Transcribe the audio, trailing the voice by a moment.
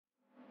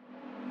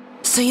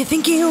So you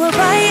think you were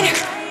right?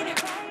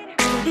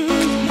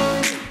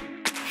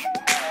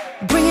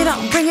 Bring it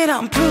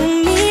on,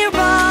 prove me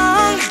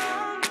wrong.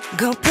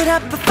 Go put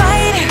up a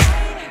fight.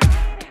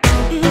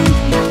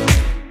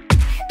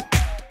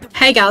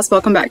 Hey guys,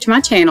 welcome back to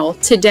my channel.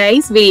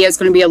 Today's video is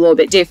going to be a little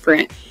bit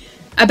different.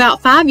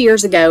 About 5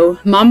 years ago,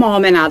 my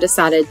mom and I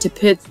decided to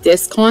put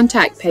this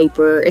contact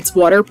paper, it's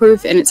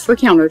waterproof and it's for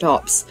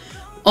countertops,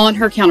 on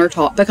her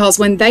countertop because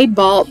when they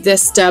bought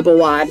this double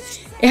wide,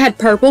 it had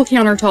purple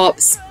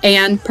countertops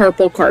and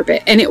purple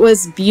carpet, and it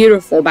was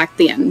beautiful back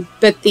then.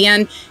 But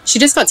then she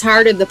just got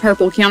tired of the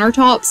purple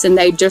countertops and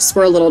they just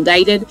were a little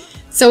dated.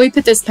 So we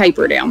put this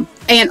paper down.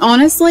 And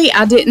honestly,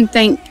 I didn't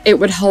think it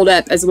would hold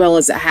up as well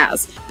as it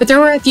has. But there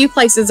were a few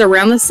places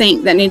around the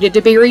sink that needed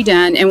to be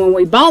redone. And when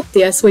we bought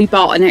this, we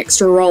bought an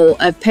extra roll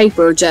of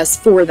paper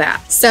just for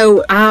that.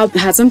 So I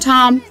had some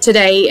time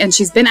today and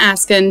she's been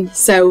asking.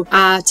 So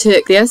I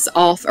took this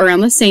off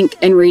around the sink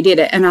and redid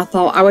it. And I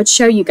thought I would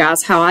show you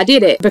guys how I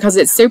did it because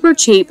it's super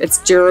cheap, it's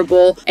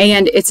durable,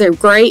 and it's a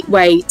great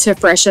way to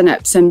freshen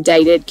up some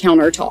dated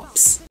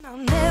countertops.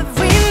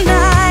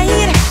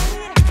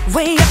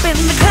 Way up in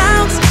the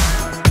clouds.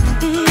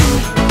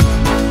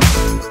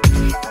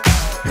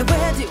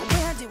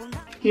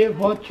 Get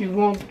what you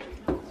want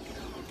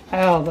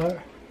out of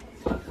there.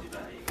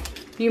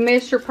 You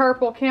miss your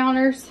purple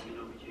counters?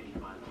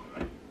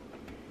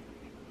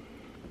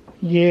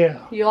 Yeah.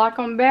 You like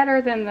them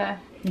better than the...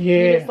 Yeah.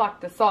 You just like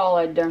the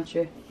solid, don't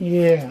you?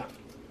 Yeah.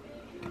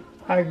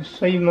 I can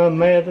see my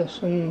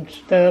medicine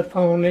stuff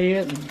on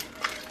it. And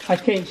I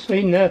can't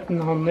see nothing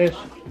on this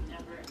one.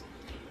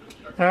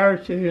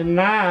 There's a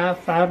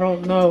knife, I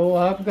don't know.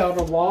 I've got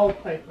a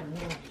wallpaper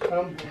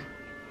somewhere.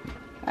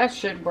 That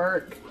should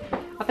work.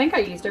 I think I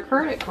used a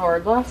credit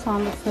card last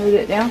time to smooth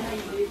it down.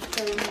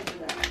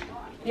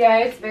 Yeah,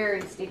 it's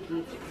very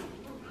sticky.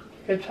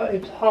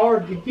 It's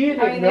hard to get it.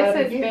 I mean, this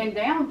has been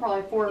down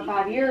probably 4 or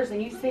 5 years,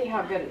 and you see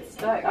how good it's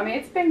stuck. I mean,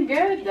 it's been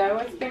good, though.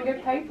 It's been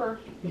good paper.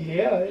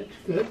 Yeah, it's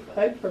good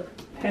paper.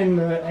 And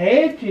the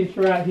edges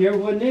right here,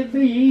 wouldn't it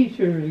be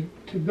easier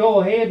to go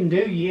ahead and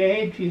do your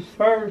edges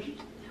first?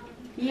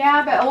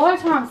 Yeah, but a lot of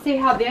times, see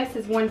how this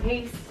is one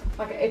piece?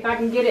 Like, if I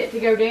can get it to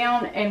go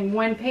down in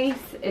one piece,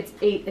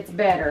 it's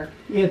better.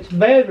 It's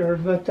better,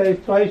 but there's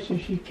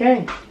places you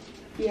can't.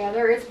 Yeah,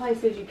 there is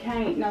places you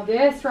can't. Now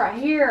this right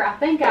here, I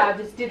think I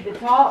just did the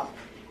top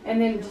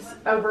and then just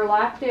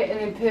overlapped it and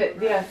then put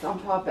this on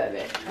top of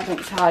it. I think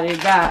that's how I did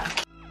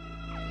that.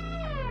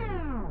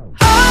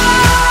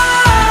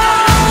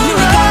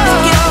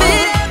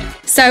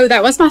 So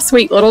that was my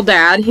sweet little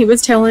dad. He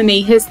was telling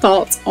me his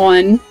thoughts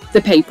on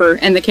the paper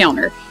and the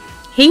counter.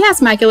 He has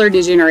macular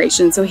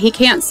degeneration, so he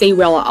can't see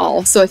well at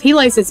all. So if he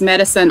lays his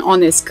medicine on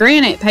this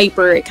granite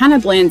paper, it kind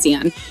of blends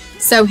in.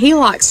 So he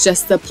likes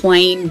just the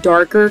plain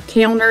darker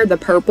counter, the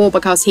purple,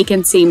 because he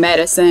can see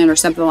medicine or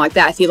something like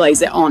that if he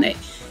lays it on it.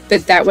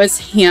 But that was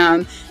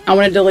him. I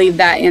wanted to leave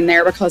that in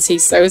there because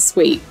he's so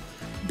sweet.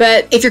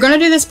 But if you're going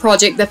to do this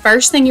project, the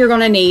first thing you're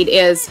going to need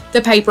is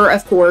the paper,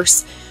 of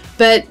course.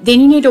 But then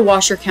you need to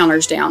wash your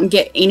counters down.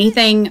 Get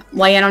anything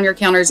laying on your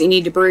counters, any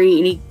debris,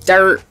 any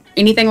dirt,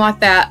 anything like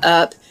that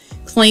up.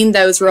 Clean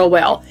those real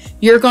well.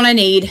 You're going to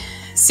need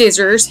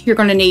scissors. You're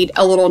going to need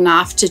a little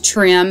knife to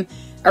trim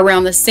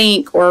around the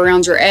sink or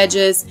around your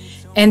edges.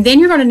 And then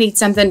you're going to need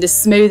something to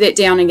smooth it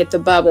down and get the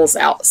bubbles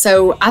out.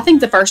 So I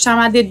think the first time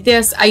I did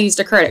this, I used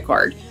a credit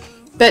card.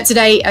 But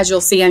today, as you'll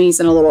see, I'm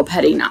using a little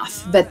putty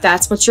knife. But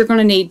that's what you're going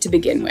to need to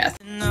begin with.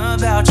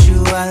 About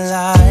you I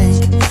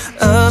like,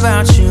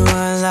 about you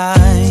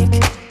I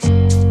like.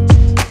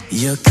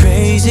 You're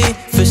crazy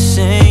for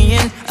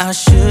saying I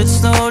should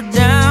slow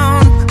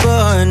down,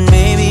 but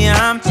maybe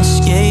I'm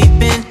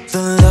escaping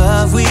the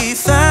love we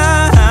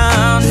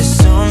found. There's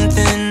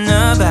something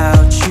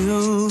about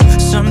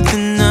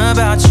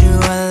you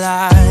I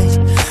like,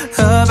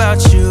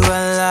 about you I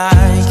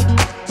like.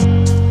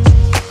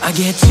 I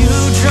get too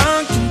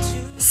drunk.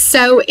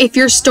 So if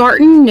you're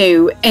starting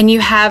new and you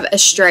have a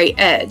straight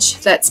edge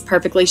that's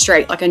perfectly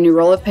straight, like a new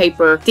roll of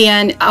paper,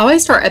 then I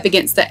always start up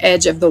against the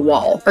edge of the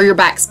wall or your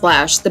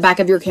backsplash, the back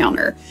of your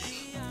counter.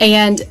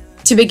 And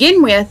to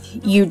begin with,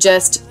 you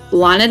just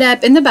line it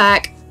up in the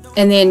back,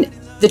 and then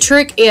the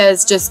trick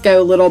is just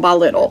go little by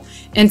little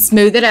and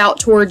smooth it out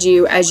towards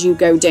you as you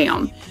go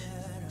down.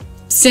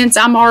 Since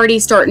I'm already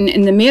starting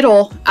in the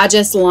middle, I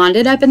just lined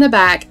it up in the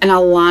back and I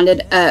lined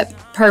it up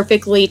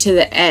perfectly to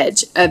the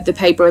edge of the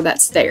paper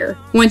that's there.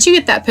 Once you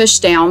get that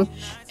pushed down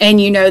and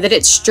you know that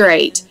it's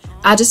straight,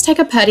 I just take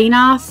a putty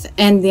knife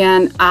and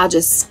then I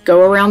just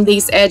go around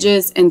these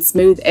edges and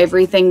smooth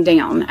everything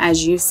down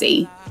as you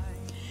see.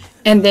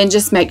 And then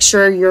just make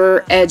sure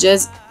your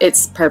edges,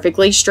 it's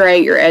perfectly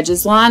straight, your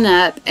edges line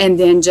up, and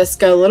then just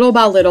go little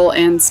by little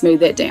and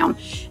smooth it down.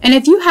 And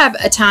if you have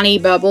a tiny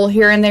bubble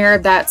here and there,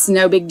 that's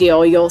no big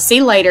deal. You'll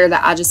see later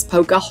that I just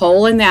poke a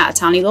hole in that, a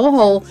tiny little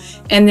hole,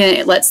 and then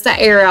it lets the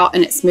air out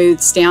and it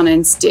smooths down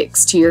and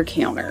sticks to your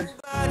counter.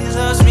 Nobody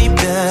loves me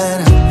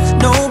better.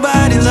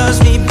 Nobody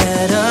loves me better.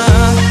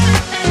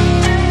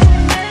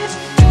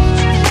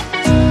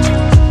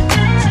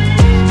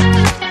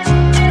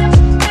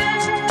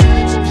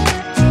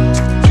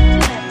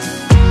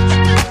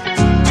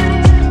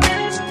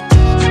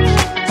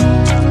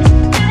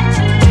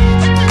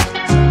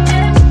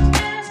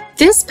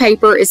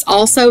 paper is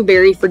also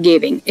very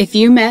forgiving. If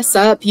you mess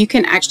up, you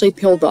can actually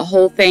peel the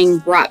whole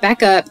thing right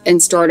back up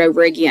and start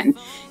over again.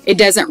 It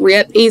doesn't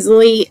rip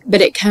easily,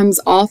 but it comes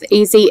off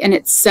easy, and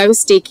it's so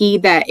sticky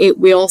that it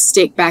will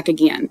stick back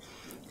again.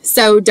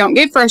 So don't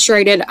get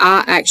frustrated.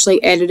 I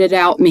actually edited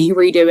out me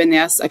redoing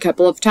this a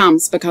couple of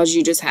times because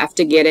you just have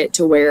to get it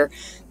to where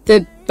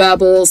the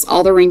bubbles,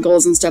 all the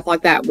wrinkles and stuff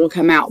like that will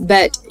come out.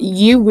 But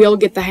you will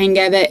get the hang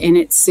of it, and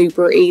it's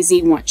super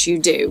easy once you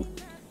do.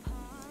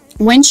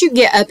 Once you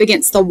get up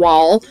against the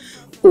wall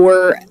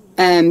or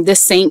the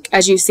sink,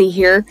 as you see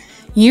here,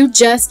 you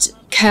just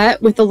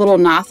cut with a little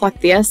knife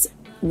like this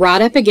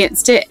right up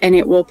against it, and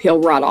it will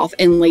peel right off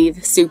and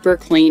leave super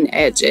clean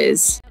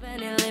edges. I'm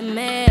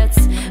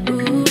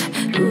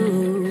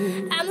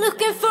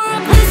looking for a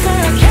place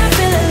where I can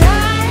feel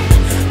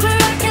alive,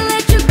 where I can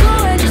let you go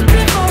and just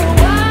be for a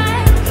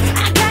while.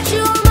 I got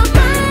you on my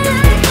mind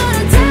all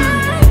the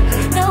time.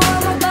 Know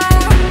I'm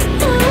about.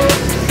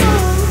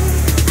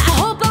 I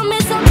hope I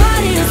met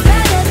somebody who's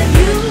better than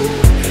you,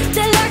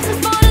 that likes me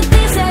for the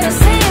things that I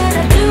say and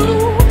I do.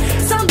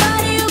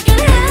 Somebody who can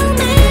help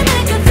me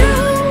make it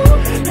through.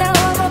 Now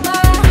I'm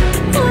about.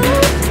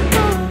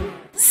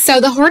 So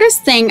the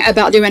hardest thing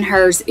about doing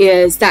hers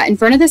is that in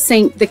front of the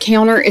sink, the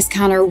counter is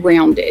kind of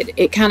rounded.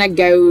 It kind of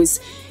goes,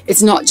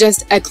 it's not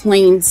just a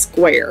clean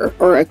square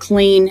or a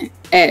clean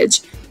edge.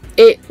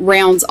 It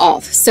rounds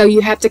off. So you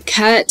have to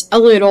cut a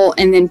little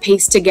and then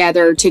piece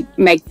together to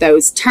make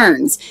those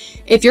turns.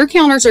 If your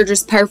counters are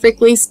just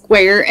perfectly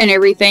square and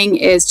everything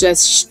is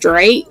just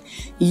straight,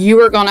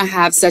 you are going to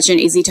have such an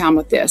easy time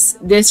with this.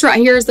 This right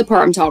here is the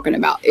part I'm talking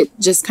about. It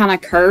just kind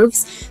of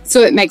curves,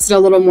 so it makes it a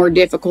little more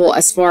difficult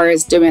as far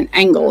as doing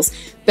angles.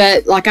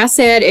 But like I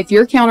said, if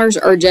your counters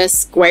are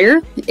just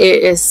square,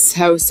 it is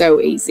so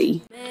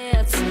easy. I'm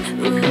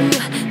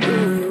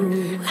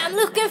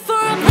looking for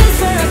a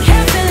place where I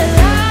can feel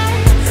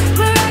alive,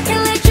 where I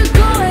can let you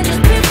go and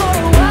just be for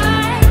a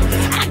while.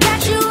 I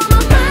got you on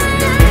my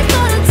mind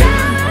all the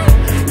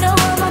time. Know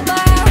I'm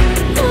about.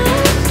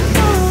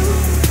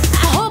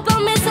 I hope I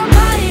met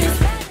somebody who's.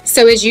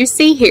 So as you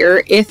see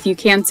here, if you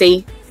can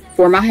see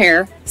for my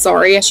hair,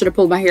 sorry, I should have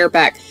pulled my hair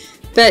back.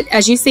 But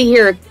as you see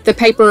here, the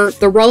paper,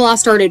 the roll I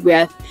started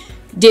with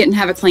didn't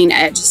have a clean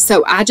edge.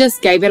 So I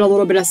just gave it a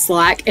little bit of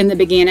slack in the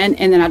beginning,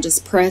 and then I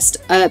just pressed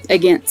up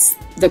against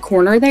the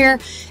corner there,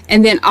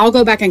 and then I'll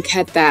go back and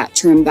cut that,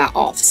 trim that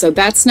off. So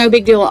that's no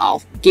big deal at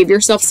all. Give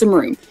yourself some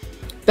room.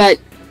 But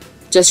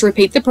just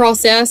repeat the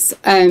process.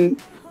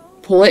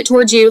 Pull it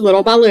towards you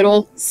little by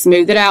little,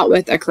 smooth it out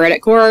with a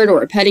credit card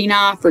or a putty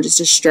knife or just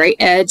a straight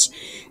edge.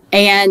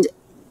 And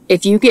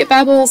if you get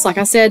bubbles, like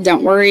I said,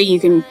 don't worry, you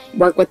can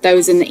work with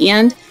those in the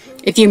end.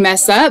 If you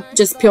mess up,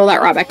 just peel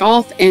that right back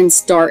off and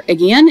start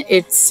again.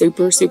 It's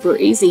super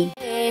easy.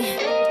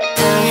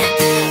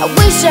 I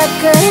wish I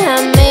could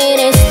have made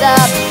it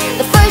stop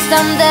the first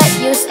time that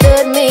you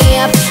stood me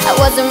up. I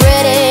wasn't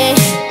ready,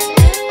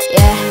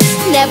 yeah,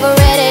 never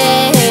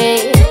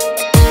ready.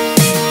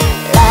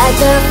 Like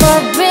the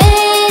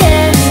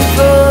forbidden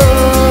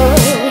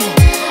fruit,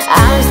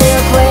 I'm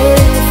still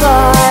waiting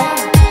for,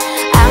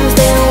 I'm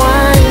still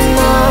wanting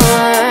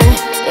more,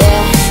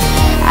 yeah.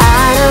 I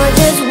know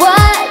just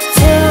what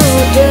to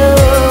do,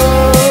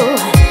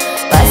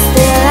 but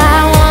still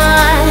I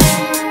want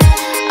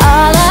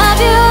all of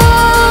you.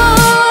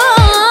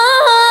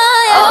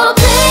 Oh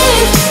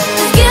please,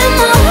 just give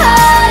my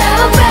heart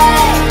a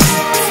break.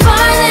 It's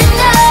more than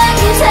I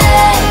can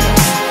take.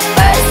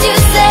 First you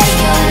say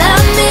you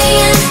love me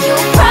and you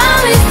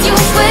promise you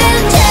will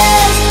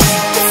change,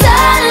 but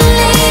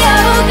suddenly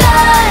you're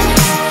gone,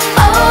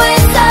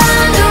 always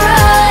on the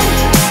run,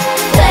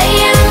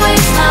 playing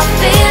with my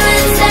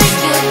feelings and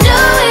you do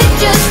it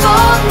just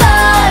for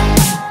fun.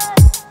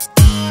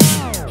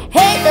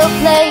 Hate the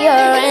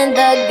player in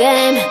the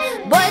game,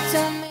 but to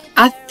me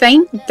I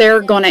think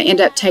they're going to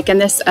end up taking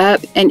this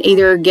up and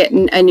either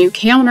getting a new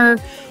counter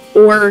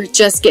or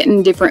just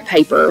getting different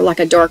paper, like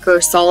a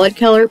darker solid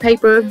color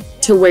paper,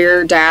 to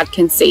where Dad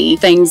can see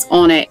things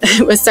on it.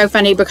 It was so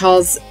funny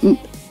because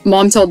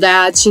Mom told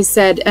Dad, she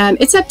said,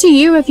 it's up to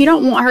you. If you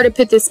don't want her to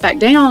put this back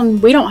down,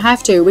 we don't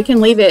have to. We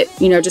can leave it,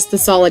 you know, just the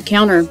solid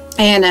counter.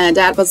 And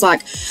Dad was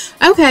like,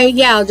 okay,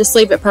 yeah, I'll just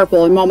leave it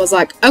purple. And Mom was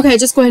like, okay,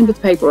 just go ahead and put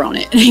the paper on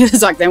it. And he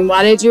was like, then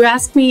why did you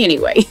ask me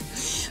anyway?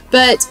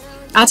 But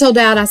I told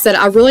Dad, I said,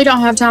 I really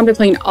don't have time to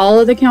clean all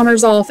of the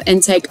counters off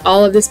and take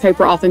all of this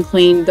paper off and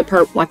clean the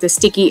purple, like the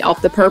sticky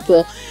off the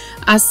purple.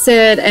 I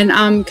said, and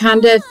I'm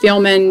kind of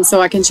filming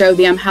so I can show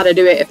them how to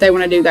do it if they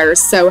want to do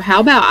theirs. So how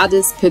about I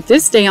just put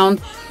this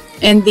down,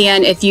 and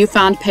then if you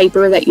find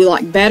paper that you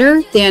like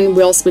better, then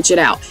we'll switch it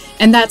out.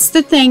 And that's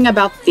the thing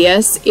about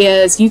this,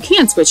 is you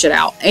can switch it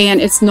out,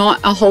 and it's not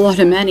a whole lot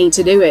of money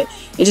to do it.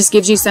 It just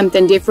gives you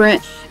something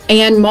different.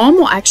 And Mom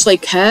will actually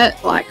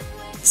cut like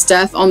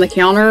stuff on the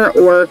counter,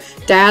 or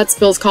Dad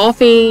spills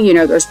coffee, you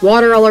know, there's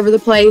water all over the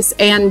place,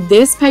 and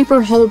this paper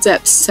holds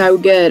up so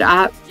good.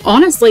 I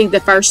honestly,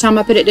 the first time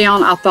I put it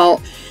down, I thought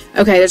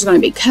okay, there's going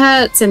to be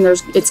cuts and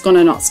it's going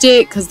to not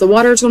stick because the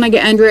water's going to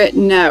get under it.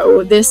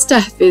 No, this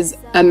stuff is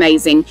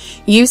amazing.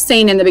 You've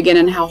seen in the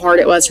beginning how hard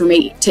it was for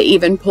me to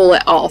even pull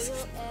it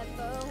off.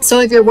 So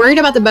if you're worried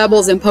about the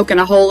bubbles and poking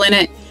a hole in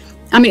it,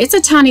 I mean, it's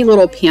a tiny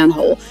little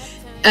pinhole.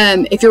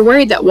 If you're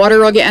worried that water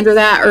will get under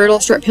that or it'll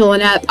start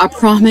peeling up, I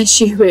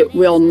promise you it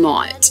will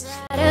not.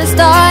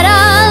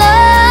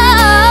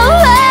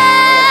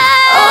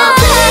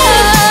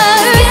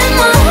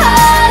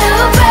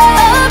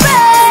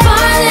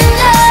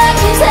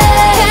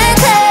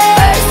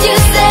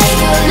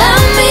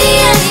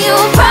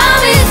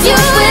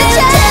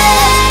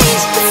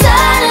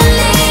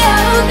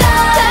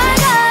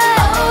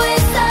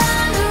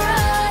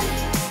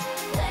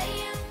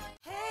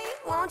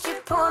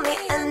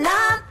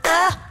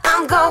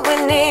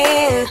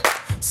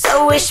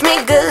 Wish me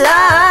good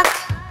luck.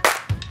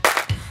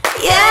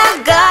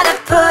 Yeah, gotta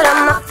put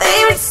on my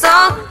favorite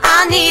song.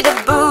 I need a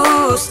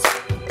boost.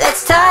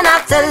 Let's turn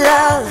up the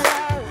love.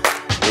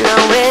 No,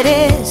 it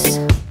is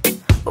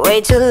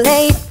way too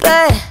late,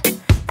 but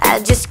I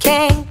just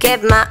can't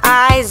get my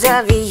eyes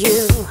off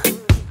you.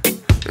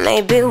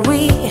 Maybe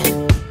we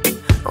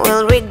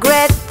will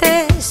regret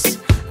this,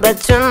 but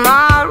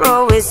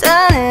tomorrow is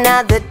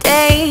another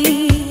day.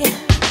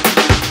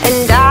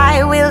 And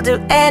I will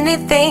do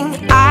anything,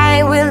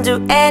 I will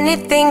do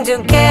anything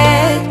to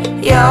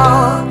get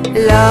your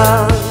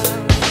love.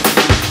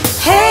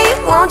 Hey,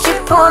 won't you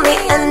pour me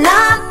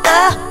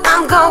another?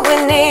 I'm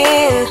going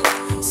in,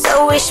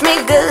 so wish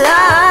me good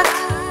luck.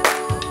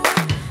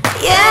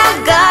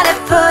 Yeah, gotta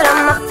put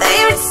on my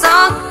favorite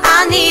song.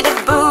 I need a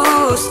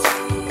boost.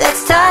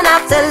 Let's turn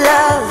up the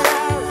love,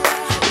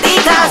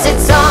 because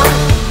it's on.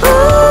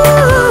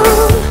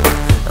 Ooh,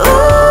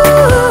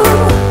 ooh,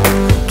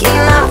 keep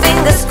my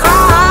fingers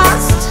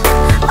crossed.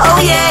 Oh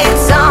yeah,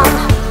 it's on.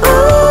 Ooh,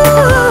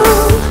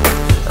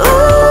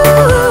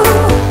 ooh,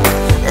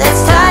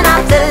 let's turn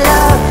up the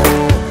love.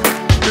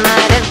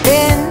 Might have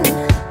been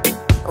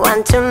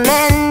one too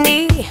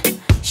many.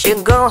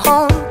 Should go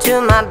home to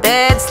my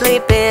bed,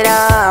 sleep it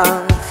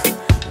off,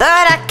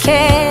 but I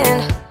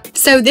can't.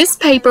 So this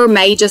paper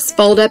may just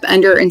fold up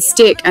under and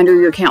stick under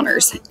your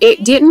counters.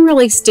 It didn't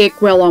really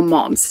stick well on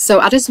Mom's, so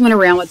I just went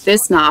around with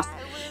this knife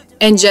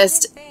and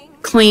just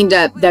cleaned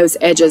up those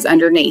edges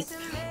underneath.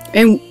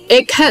 And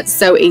it cuts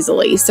so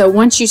easily, so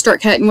once you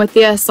start cutting with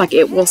this, like,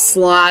 it will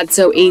slide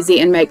so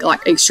easy and make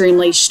like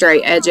extremely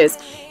straight edges.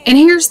 And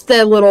here's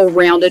the little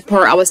rounded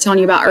part I was telling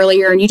you about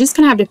earlier, and you just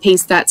kind of have to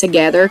piece that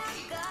together.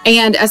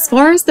 And as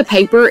far as the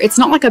paper, it's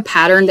not like a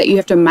pattern that you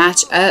have to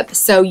match up,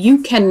 so you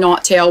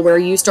cannot tell where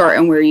you start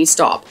and where you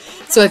stop.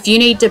 So if you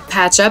need to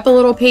patch up a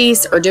little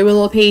piece or do a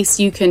little piece,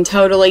 you can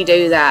totally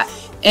do that,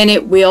 and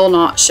it will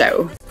not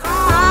show.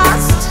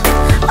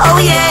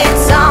 Oh yeah,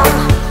 it's on.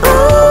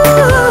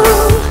 Ooh,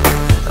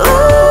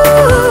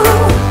 ooh,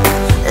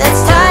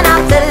 let's turn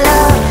up the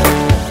love.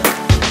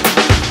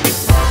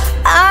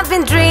 I've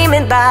been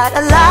dreaming about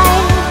a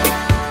life.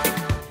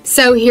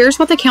 So here's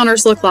what the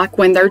counters look like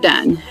when they're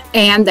done,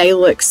 and they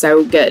look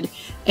so good.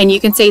 And you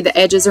can see the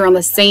edges around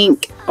the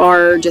sink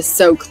are just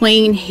so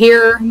clean.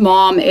 Here,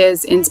 Mom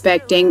is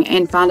inspecting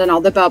and finding all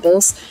the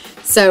bubbles.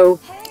 So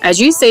as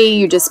you see,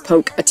 you just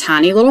poke a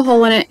tiny little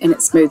hole in it and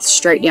it smooths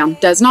straight down.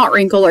 Does not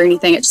wrinkle or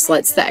anything, it just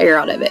lets the air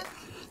out of it.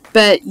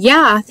 But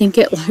yeah, I think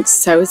it looks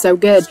so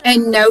good.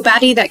 And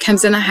nobody that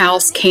comes in the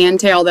house can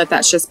tell that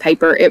that's just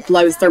paper. It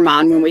blows their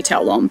mind when we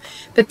tell them.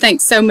 But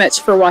thanks so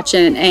much for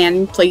watching,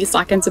 and please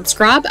like and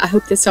subscribe. I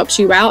hope this helps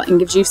you out and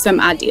gives you some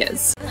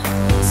ideas.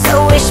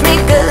 So wish me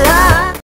good luck.